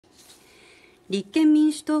立憲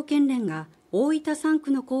民主党県連が大分3区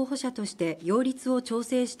の候補者として擁立を調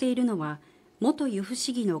整しているのは、元由布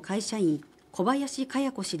市議の会社員、小林華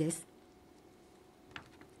弥子氏です。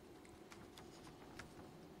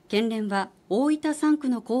県連は大分3区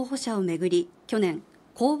の候補者をめぐり、去年、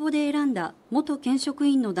公募で選んだ元県職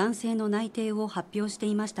員の男性の内定を発表して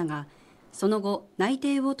いましたが、その後、内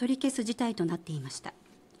定を取り消す事態となっていました。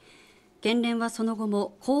県連はその後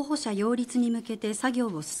も候補者擁立に向けて作業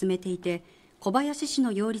を進めていて、小林氏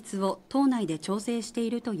の擁立を党内で調整して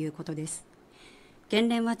いるということです。県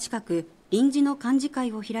連は近く臨時の幹事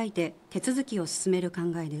会を開いて手続きを進める考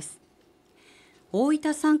えです。大分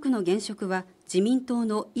3区の現職は自民党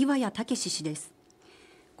の岩谷武氏です。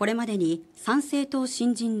これまでに参政党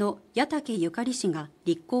新人の矢竹ゆかり氏が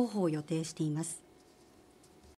立候補を予定しています。